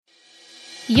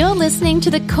You're listening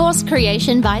to the Course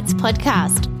Creation Bites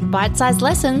podcast. Bite-sized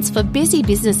lessons for busy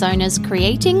business owners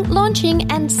creating,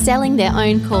 launching, and selling their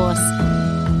own course.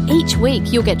 Each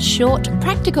week, you'll get short,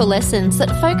 practical lessons that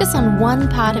focus on one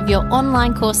part of your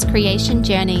online course creation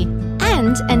journey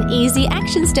and an easy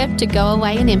action step to go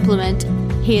away and implement.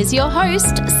 Here's your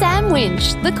host, Sam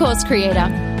Winch, the course creator,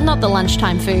 not the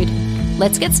lunchtime food.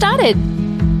 Let's get started.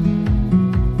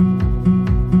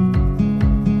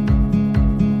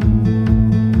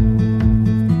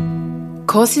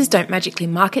 Courses don't magically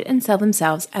market and sell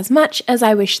themselves as much as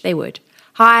I wish they would.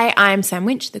 Hi, I'm Sam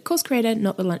Winch, the course creator,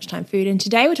 not the lunchtime food, and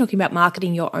today we're talking about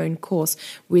marketing your own course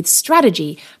with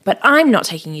strategy, but I'm not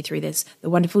taking you through this. The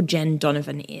wonderful Jen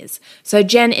Donovan is. So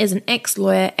Jen is an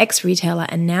ex-lawyer, ex-retailer,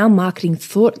 and now marketing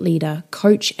thought leader,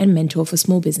 coach, and mentor for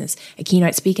small business, a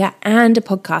keynote speaker, and a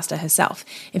podcaster herself.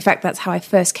 In fact, that's how I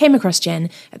first came across Jen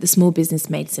at the Small Business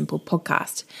Made Simple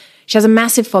podcast. She has a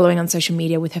massive following on social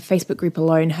media, with her Facebook group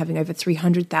alone having over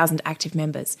 300,000 active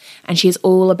members, and she is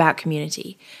all about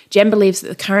community. Jen believes that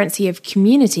the currency of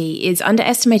community is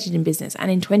underestimated in business,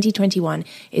 and in 2021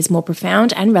 is more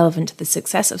profound and relevant to the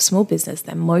success of small business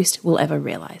than most will ever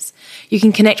realize. You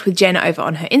can connect with Jen over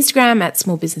on her Instagram at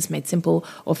Small Business Made Simple,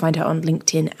 or find her on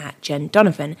LinkedIn at Jen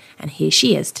Donovan, and here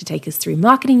she is to take us through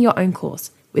marketing your own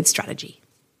course with strategy.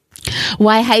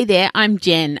 Why, hey there, I'm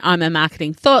Jen. I'm a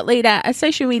marketing thought leader, a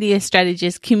social media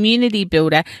strategist, community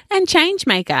builder, and change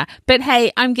maker. But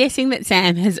hey, I'm guessing that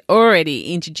Sam has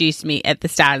already introduced me at the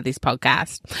start of this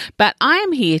podcast. But I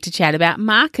am here to chat about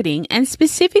marketing, and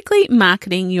specifically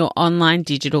marketing your online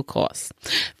digital course.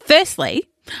 Firstly,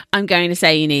 I'm going to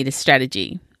say you need a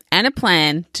strategy and a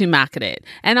plan to market it.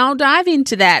 And I'll dive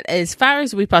into that as far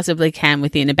as we possibly can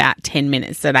within about 10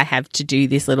 minutes that I have to do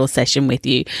this little session with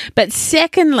you. But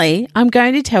secondly, I'm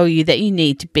going to tell you that you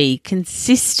need to be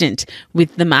consistent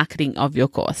with the marketing of your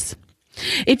course.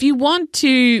 If you want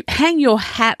to hang your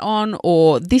hat on,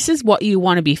 or this is what you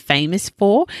want to be famous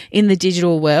for in the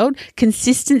digital world,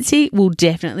 consistency will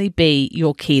definitely be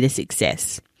your key to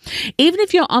success. Even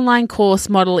if your online course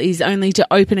model is only to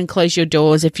open and close your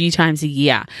doors a few times a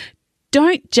year,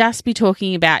 don't just be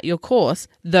talking about your course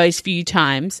those few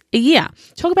times a year.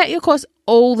 Talk about your course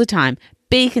all the time.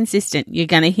 Be consistent. You're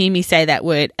going to hear me say that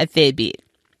word a fair bit.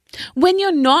 When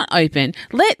you're not open,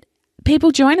 let people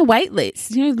join a wait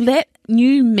list. Let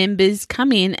new members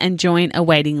come in and join a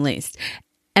waiting list.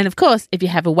 And of course, if you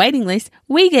have a waiting list,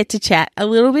 we get to chat a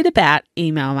little bit about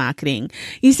email marketing.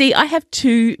 You see, I have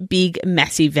two big,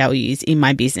 massive values in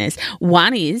my business.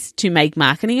 One is to make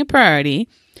marketing a priority,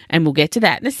 and we'll get to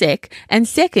that in a sec. And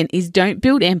second is don't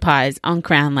build empires on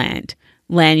crown land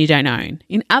you don't own.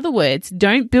 In other words,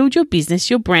 don't build your business,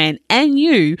 your brand, and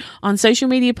you on social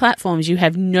media platforms you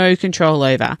have no control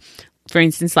over. For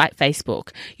instance, like Facebook.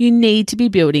 You need to be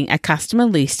building a customer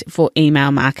list for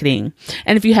email marketing.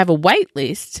 And if you have a wait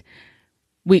list,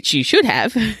 which you should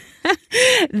have,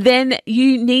 then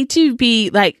you need to be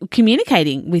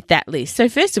communicating with that list. So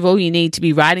first of all, you need to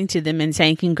be writing to them and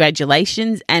saying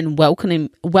congratulations and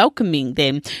welcoming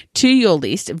them to your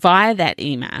list via that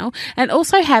email, and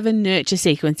also have a nurture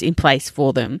sequence in place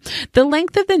for them. The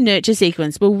length of the nurture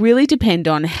sequence will really depend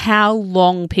on how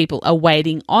long people are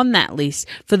waiting on that list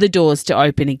for the doors to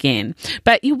open again.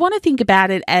 But you want to think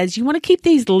about it as you want to keep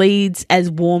these leads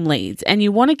as warm leads, and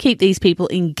you want to keep these people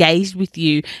engaged with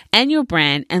you and your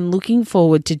brand and looking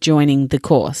forward to joining the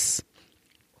course.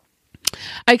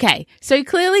 Okay, so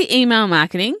clearly email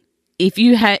marketing,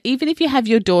 even if you have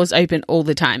your doors open all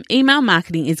the time, email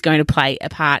marketing is going to play a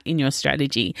part in your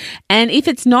strategy. And if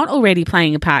it's not already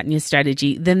playing a part in your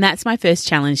strategy, then that's my first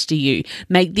challenge to you.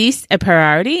 Make this a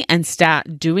priority and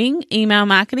start doing email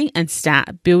marketing and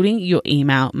start building your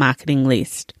email marketing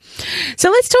list. So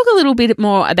let's talk a little bit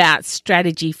more about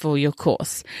strategy for your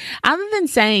course. Other than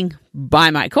saying,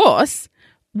 buy my course,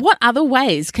 what other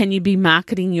ways can you be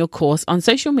marketing your course on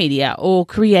social media or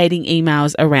creating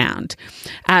emails around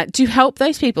to help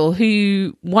those people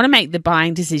who want to make the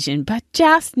buying decision but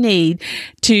just need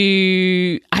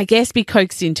to, be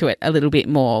coaxed into it a little bit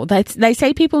more? They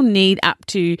say people need up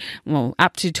to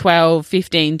 12,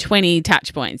 15, 20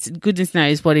 touch points. Goodness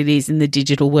knows what it is in the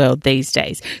digital world these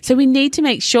days. So we need to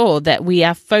make sure that we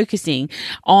are focusing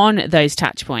on those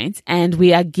touch points, and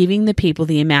we are giving the people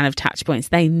the amount of touch points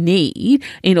they need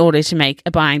in order to make a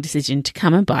buying decision to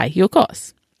come and buy your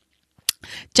course.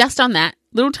 Just on that,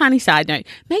 little tiny side note,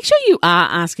 make sure you are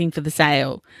asking for the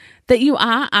sale. that you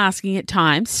are asking at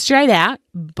times straight out,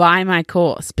 buy my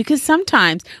course, because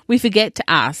sometimes we forget to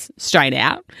ask straight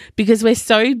out because we're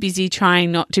so busy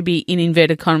trying not to be, in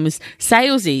inverted commas,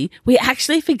 salesy, we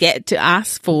actually forget to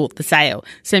ask for the sale.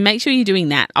 So make sure you're doing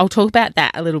that. I'll talk about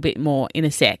that a little bit more in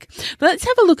a sec. But let's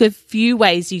have a look at a few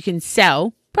ways you can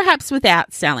sell perhaps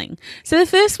without selling. So the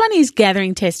first one is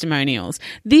gathering testimonials.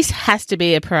 This has to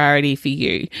be a priority for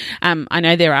you. I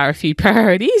know there are a few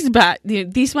priorities, but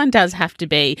this one does have to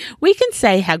be. We can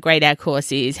say how great our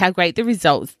course is, how great the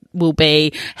results will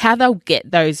be, how they'll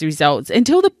get those results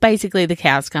until basically the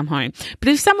cows come home. But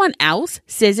if someone else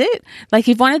says it, like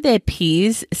if one of their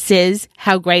peers says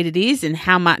how great it is and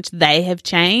how much they have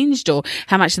changed or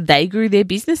how much they grew their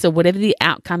business or whatever the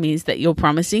outcome is that you're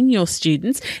promising your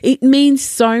students, it means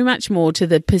so much more to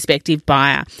the prospective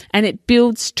buyer and it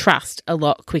builds trust a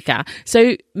lot quicker.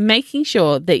 So making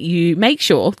sure that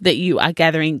you are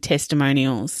gathering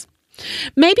testimonials.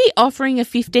 Maybe offering a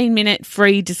 15-minute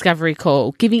free discovery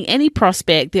call, giving any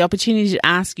prospect the opportunity to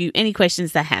ask you any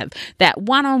questions they have. That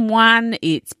one-on-one,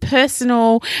 it's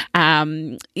personal,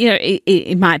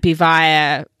 it might be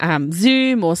via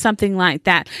Zoom or something like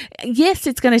that. Yes,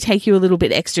 it's going to take you a little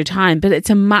bit extra time, but it's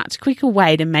a much quicker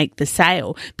way to make the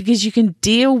sale because you can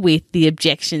deal with the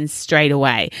objections straight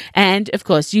away. And, of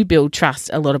course, you build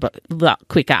trust a lot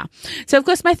quicker. So, of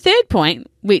course, my third point,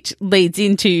 which leads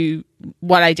into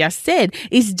what I just said,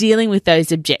 is dealing with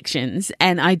those objections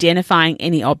and identifying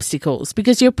any obstacles,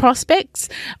 because your prospects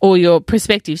or your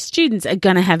prospective students are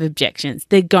going to have objections.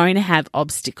 They're going to have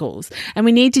obstacles, and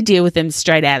we need to deal with them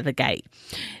straight out of the gate.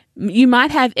 You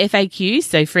might have FAQs,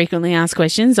 so frequently asked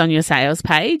questions, on your sales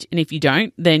page. And if you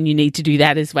don't, then you need to do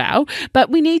that as well. But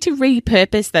we need to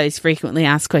repurpose those frequently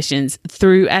asked questions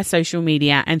through our social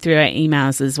media and through our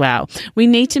emails as well. We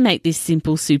need to make this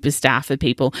simple superstar for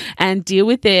people and deal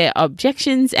with their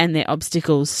objections and their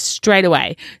obstacles straight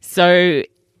away. So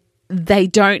they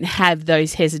don't have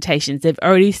those hesitations. They've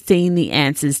already seen the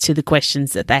answers to the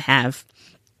questions that they have.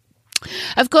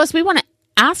 Of course, we want to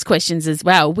ask questions as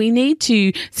well. We need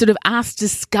to sort of ask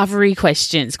discovery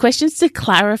questions to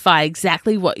clarify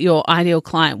exactly what your ideal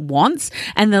client wants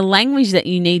and the language that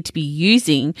you need to be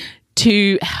using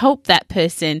to help that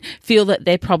person feel that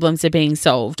their problems are being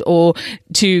solved or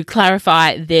to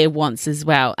clarify their wants as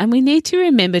well. And we need to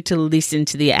remember to listen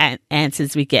to the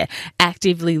answers we get,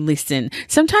 actively listen.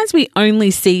 Sometimes we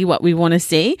only see what we want to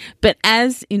see, but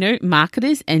as,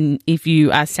 marketers, and if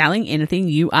you are selling anything,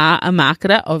 you are a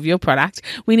marketer of your product,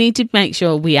 we need to make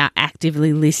sure we are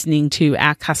actively listening to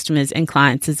our customers and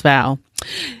clients as well.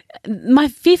 My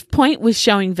fifth point was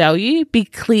showing value. Be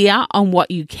clear on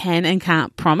what you can and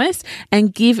can't promise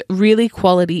and give really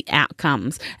quality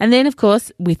outcomes. And then, of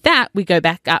course, with that, we go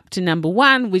back up to number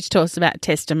 1, which talks about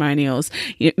testimonials,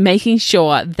 making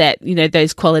sure that,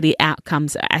 those quality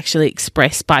outcomes are actually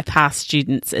expressed by past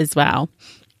students as well.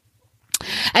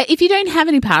 If you don't have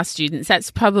any past students, that's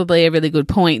probably a really good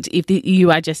point. If you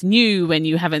are just new and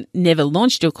you never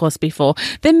launched your course before,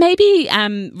 then maybe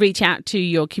reach out to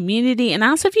your community and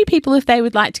ask a few people if they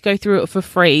would like to go through it for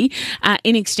free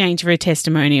in exchange for a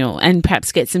testimonial, and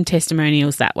perhaps get some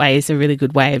testimonials that way is a really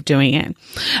good way of doing it.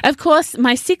 Of course,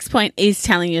 my 6th point is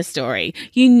telling your story.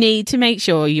 You need to make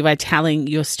sure you are telling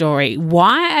your story.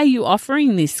 Why are you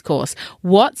offering this course?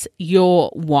 What's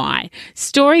your why?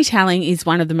 Storytelling is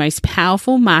one of the most powerful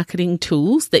marketing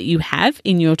tools that you have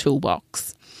in your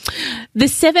toolbox. The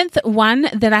 7th one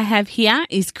that I have here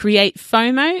is create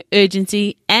FOMO,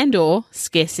 urgency, and/or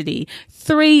scarcity.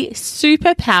 3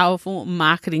 super powerful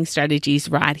marketing strategies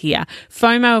right here.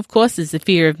 FOMO, of course, is the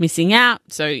fear of missing out.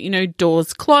 So,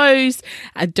 doors close,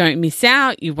 don't miss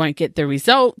out, you won't get the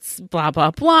results, blah,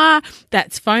 blah, blah.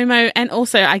 That's FOMO. And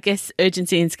also, I guess,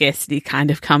 urgency and scarcity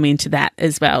kind of come into that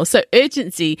as well. So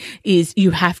urgency is you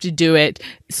have to do it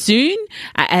soon,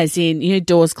 as in,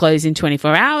 doors close in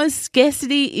 24 hours.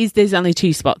 Scarcity is there's only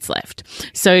 2 spots left.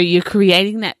 So you're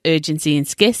creating that urgency and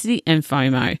scarcity and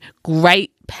FOMO.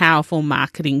 Great, powerful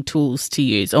marketing tools to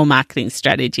use or marketing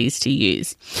strategies to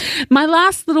use. My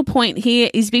last little point here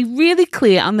is be really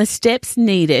clear on the steps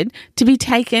needed to be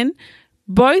taken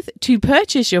both to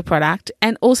purchase your product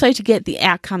and also to get the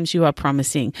outcomes you are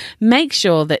promising. Make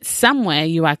sure that somewhere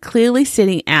you are clearly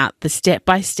setting out the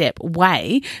step-by-step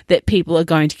way that people are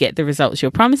going to get the results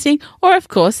you're promising, or of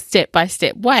course,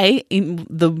 step-by-step way in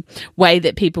the way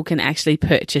that people can actually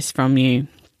purchase from you.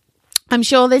 I'm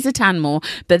sure there's a ton more,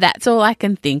 but that's all I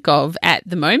can think of at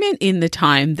the moment in the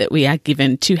time that we are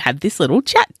given to have this little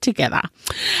chat together.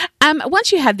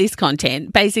 Once you have this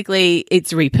content, basically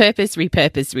it's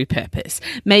repurpose.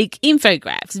 Make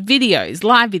infographics, videos,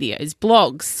 live videos,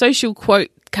 blogs, social quote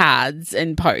cards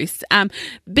and posts.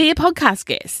 Be a podcast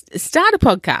guest. Start a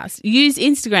podcast. Use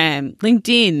Instagram,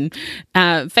 LinkedIn,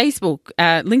 Facebook.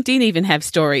 LinkedIn even have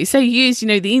stories. So use, the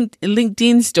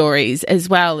LinkedIn stories as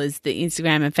well as the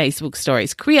Instagram and Facebook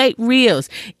stories. Create reels.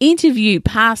 Interview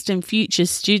past and future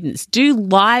students. Do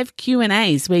live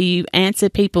Q&As where you answer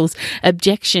people's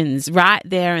objections right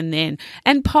there and then.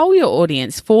 And poll your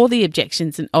audience for the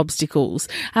objections and obstacles.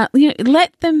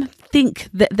 Let them think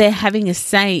that they're having a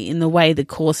say in the way the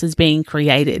course is being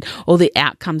created or the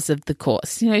outcomes of the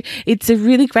course. It's a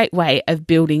really great way of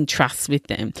building trust with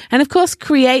them. And of course,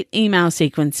 create email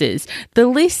sequences. The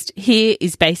list here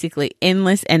is basically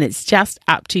endless and it's just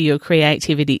up to your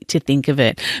creativity to think of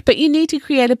it. But you need to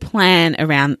create a plan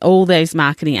around all those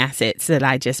marketing assets that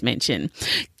I just mentioned.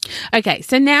 Okay,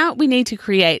 so now we need to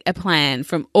create a plan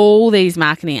from all these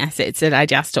marketing assets that I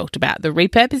just talked about, the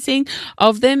repurposing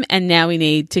of them, and now we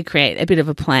need to create a bit of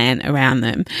a plan around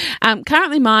them.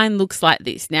 Currently, mine looks like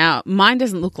this. Now, mine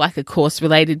doesn't look like a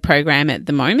course-related program at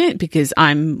the moment because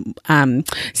I'm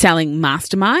selling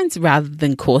masterminds rather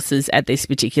than courses at this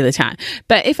particular time.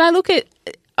 But if I look at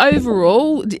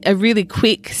overall, a really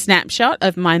quick snapshot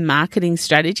of my marketing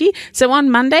strategy. So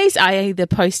on Mondays, I either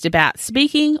post about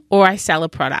speaking or I sell a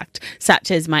product,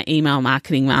 such as my email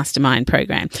marketing mastermind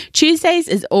program. Tuesdays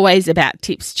is always about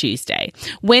Tips Tuesday.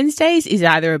 Wednesdays is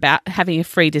either about having a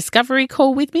free discovery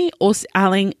call with me or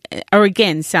selling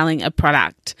a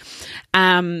product.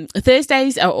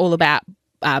 Thursdays are all about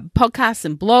podcasts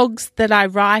and blogs that I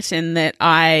write and that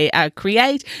I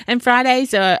create, and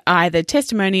Fridays are either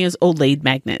testimonials or lead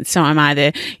magnets. So I'm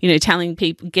either, telling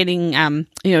people, getting,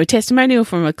 a testimonial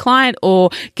from a client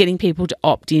or getting people to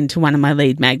opt into one of my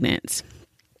lead magnets.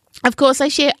 Of course, I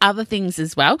share other things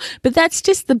as well, but that's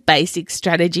just the basic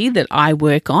strategy that I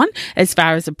work on as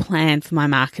far as a plan for my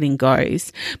marketing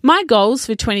goes. My goals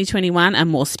for 2021 are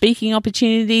more speaking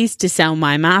opportunities, to sell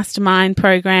my mastermind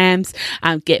programs,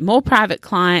 get more private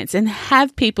clients, and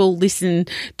have people listen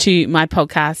to my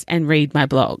podcast and read my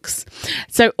blogs.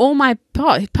 So all my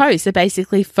posts are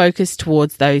basically focused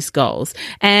towards those goals.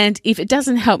 And if it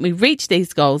doesn't help me reach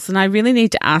these goals, then I really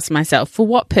need to ask myself, for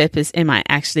what purpose am I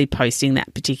actually posting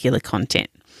that particular content?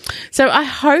 So I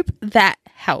hope that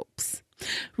helps.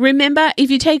 Remember, if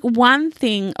you take one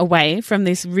thing away from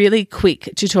this really quick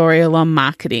tutorial on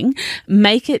marketing,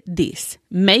 make it this: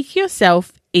 make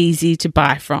yourself easy to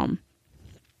buy from.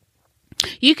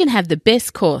 You can have the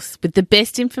best course with the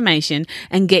best information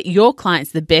and get your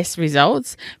clients the best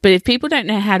results, but if people don't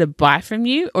know how to buy from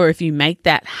you, or if you make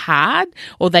that hard,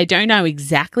 or they don't know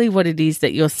exactly what it is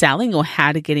that you're selling or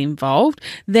how to get involved,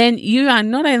 then you are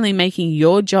not only making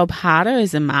your job harder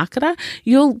as a marketer,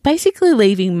 you're basically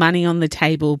leaving money on the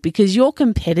table, because your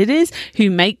competitors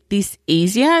who make this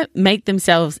easier, make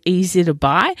themselves easier to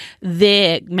buy,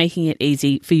 they're making it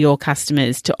easy for your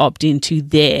customers to opt into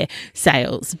their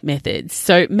sales methods.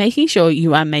 So making sure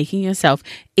you are making yourself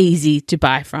easy to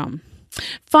buy from.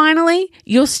 Finally,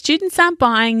 your students aren't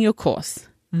buying your course.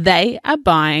 They are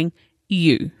buying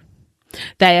you.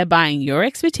 They are buying your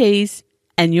expertise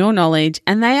and your knowledge,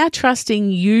 and they are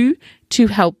trusting you to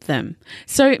help them.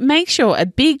 So make sure a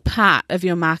big part of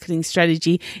your marketing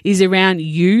strategy is around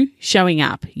you showing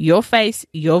up. Your face,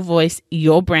 your voice,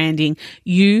 your branding.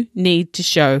 You need to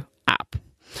show up.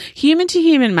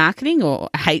 Human-to-human marketing, or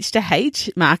H-to-H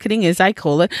marketing as I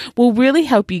call it, will really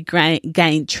help you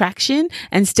gain traction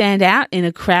and stand out in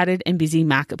a crowded and busy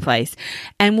marketplace,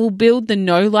 and will build the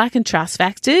know, like and trust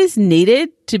factors needed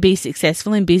to be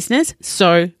successful in business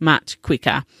so much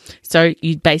quicker. So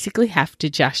you basically have to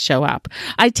just show up.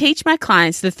 I teach my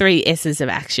clients the 3 S's of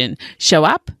action: show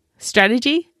up,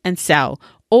 strategy, and sell.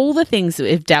 All the things that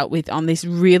we've dealt with on this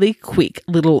really quick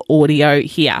little audio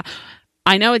here.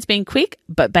 I know it's been quick,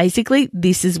 but basically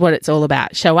this is what it's all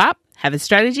about. Show up, have a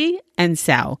strategy, and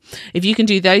sell. If you can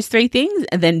do those 3 things,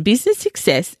 then business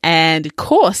success and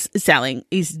course selling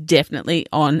is definitely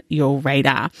on your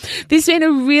radar. This has been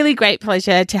a really great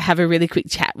pleasure to have a really quick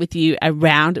chat with you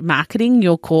around marketing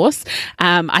your course.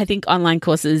 I think online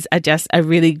courses are just a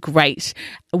really great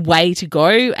way to go,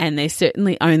 and they're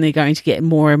certainly only going to get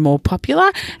more and more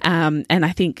popular. And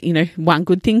I think, one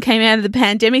good thing came out of the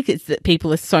pandemic is that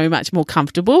people are so much more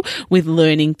comfortable with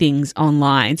learning things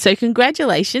online. So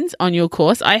congratulations on your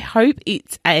course. I hope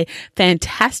it's a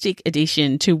fantastic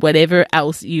addition to whatever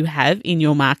else you have in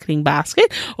your marketing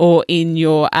basket or in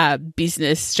your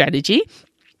business strategy.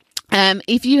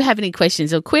 If you have any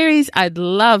questions or queries, I'd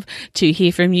love to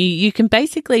hear from you. You can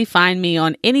basically find me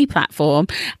on any platform.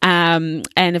 And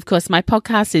of course, my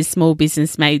podcast is Small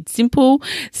Business Made Simple.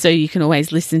 So you can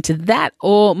always listen to that.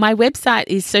 Or my website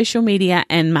is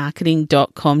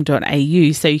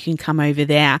socialmediaandmarketing.com.au. So you can come over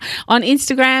there. On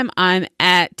Instagram, I'm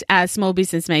at Small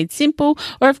Business Made Simple.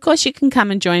 Or of course, you can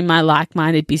come and join my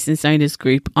like-minded business owners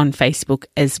group on Facebook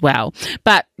as well.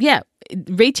 But yeah,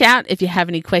 reach out if you have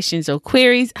any questions or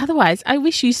queries. Otherwise, I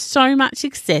wish you so much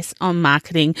success on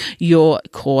marketing your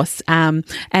course. And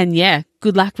yeah,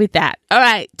 good luck with that. All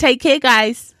right. Take care,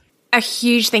 guys. A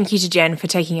huge thank you to Jen for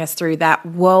taking us through that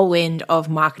whirlwind of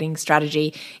marketing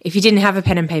strategy. If you didn't have a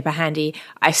pen and paper handy,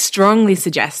 I strongly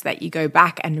suggest that you go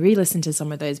back and re-listen to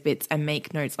some of those bits and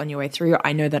make notes on your way through.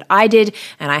 I know that I did,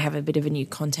 and I have a bit of a new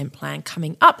content plan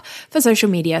coming up for social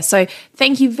media. So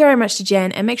thank you very much to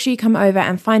Jen, and make sure you come over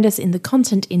and find us in the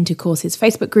Content into Courses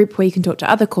Facebook group, where you can talk to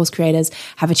other course creators,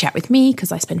 have a chat with me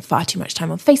because I spend far too much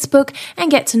time on Facebook, and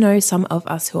get to know some of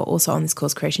us who are also on this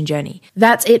course creation journey.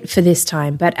 That's it for this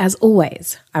time, but as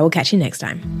always, I will catch you next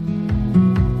time.